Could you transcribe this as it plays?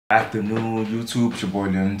Afternoon YouTube, it's your boy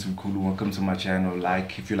Leon Kulu. Welcome to my channel.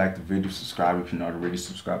 Like if you like the video, subscribe if you're not already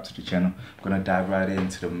subscribed to the channel. I'm gonna dive right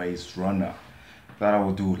into the Maze Runner. Thought I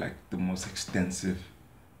would do like the most extensive,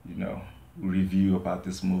 review about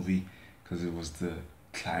this movie because it was the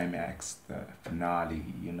climax, the finale,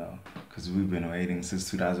 because we've been waiting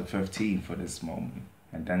since 2015 for this moment.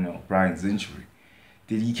 And Daniel O'Brien's injury.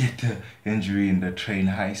 Did he get the injury in the train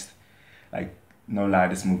heist? Like, no lie,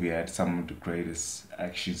 this movie had some of the greatest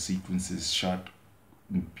action sequences shot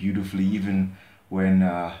beautifully, even when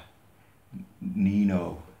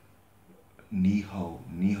Neho,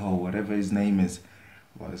 whatever his name is,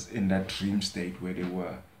 was in that dream state where they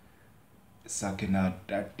were sucking out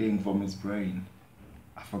that thing from his brain.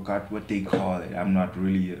 I forgot what they call it. I'm not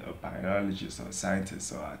really a biologist or a scientist,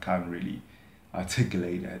 so I can't really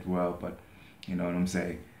articulate that well, but you know what I'm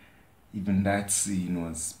saying. Even that scene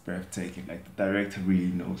was breathtaking. Like, the director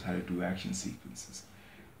really knows how to do action sequences.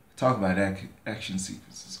 Talk about action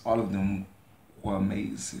sequences. All of them were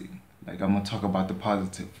amazing. Like, I'm gonna talk about the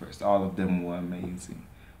positive first. All of them were amazing.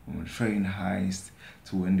 From the train heist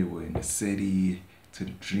to when they were in the city to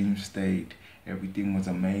the dream state, everything was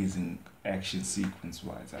amazing action sequence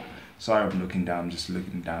wise. Sorry I'm looking down. I'm just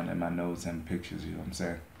looking down at my notes and pictures. You know what I'm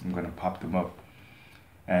saying? I'm gonna pop them up.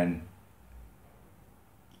 And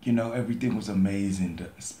everything was amazing. The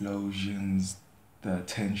explosions, the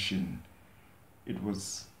tension, it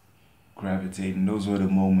was gravitating. Those were the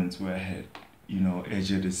moments where I had,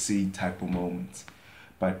 edge of the seat type of moments.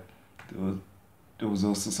 But there was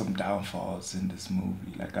also some downfalls in this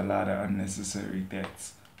movie, like a lot of unnecessary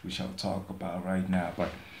deaths, which I'll talk about right now. But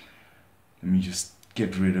let me just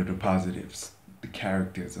get rid of the positives. The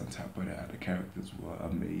characters on top of that, the characters were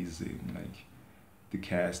amazing. Like, the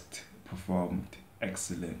cast performed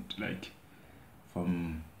excellent, like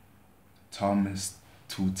from Thomas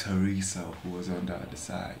to Teresa, who was on the other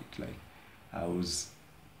side. Like, I was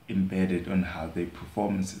embedded on how their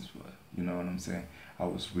performances were, you know what I'm saying? I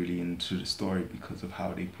was really into the story because of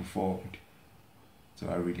how they performed, so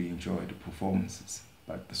I really enjoyed the performances.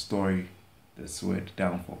 But the story, that's where the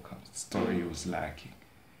downfall comes. The story was lacking.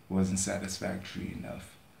 It wasn't satisfactory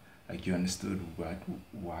enough. Like, you understood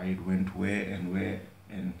why it went where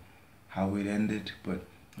and how it ended, but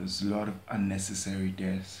there's a lot of unnecessary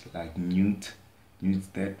deaths. Like Newt's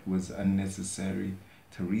death was unnecessary.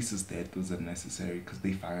 Teresa's death was unnecessary because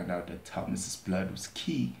they found out that Thomas's blood was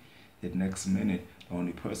key. The next minute, the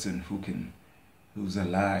only person who's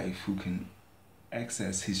alive, who can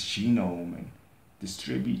access his genome and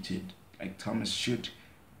distribute it, like Thomas should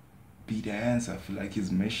be the answer. I feel like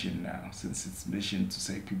his mission now, since its mission to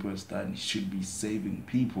save people is done, he should be saving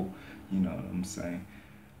people. You know what I'm saying?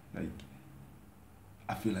 Like,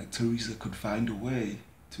 I feel like Teresa could find a way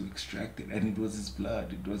to extract it, and it was his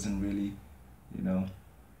blood. It wasn't really,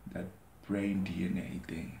 that brain DNA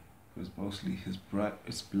thing. It was mostly his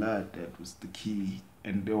blood that was the key,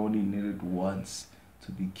 and they only needed once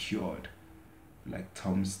to be cured. Like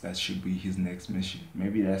Thomas, that should be his next mission.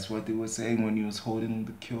 Maybe that's what they were saying when he was holding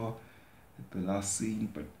the cure at the last scene,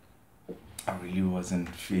 but I really wasn't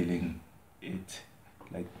feeling it.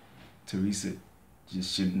 Like, Teresa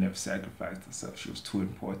just shouldn't have sacrificed herself. She was too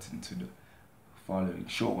important to the following.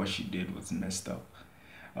 Sure, what she did was messed up.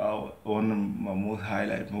 One of my most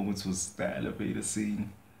highlight moments was the elevator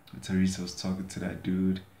scene. Teresa was talking to that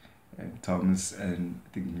dude, and Thomas and I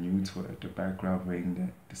think Newt were at the background wearing the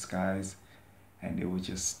disguise, and they were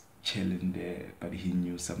just chilling there, but he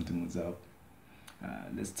knew something was up.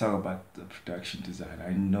 Let's talk about the production design.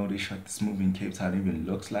 I know they shot this movie in Cape Town, it even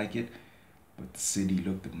looks like it, but the city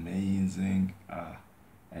looked amazing.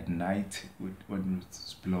 At night, when it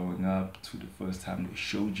was blowing up, to the first time they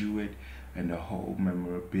showed you it, and the whole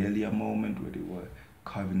memorabilia moment where they were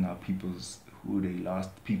carving out who they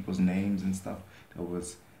lost, people's names and stuff. That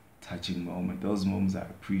was a touching moment. Those moments I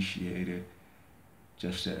appreciated.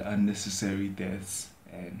 Just the unnecessary deaths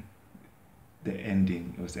and the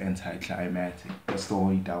ending, it was anticlimactic. That's the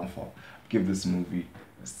only downfall. I'd give this movie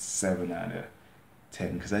a 7 out of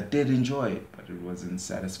 10 because I did enjoy it, but it wasn't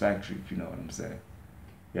satisfactory, if you know what I'm saying.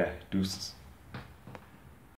 Yeah, deuces.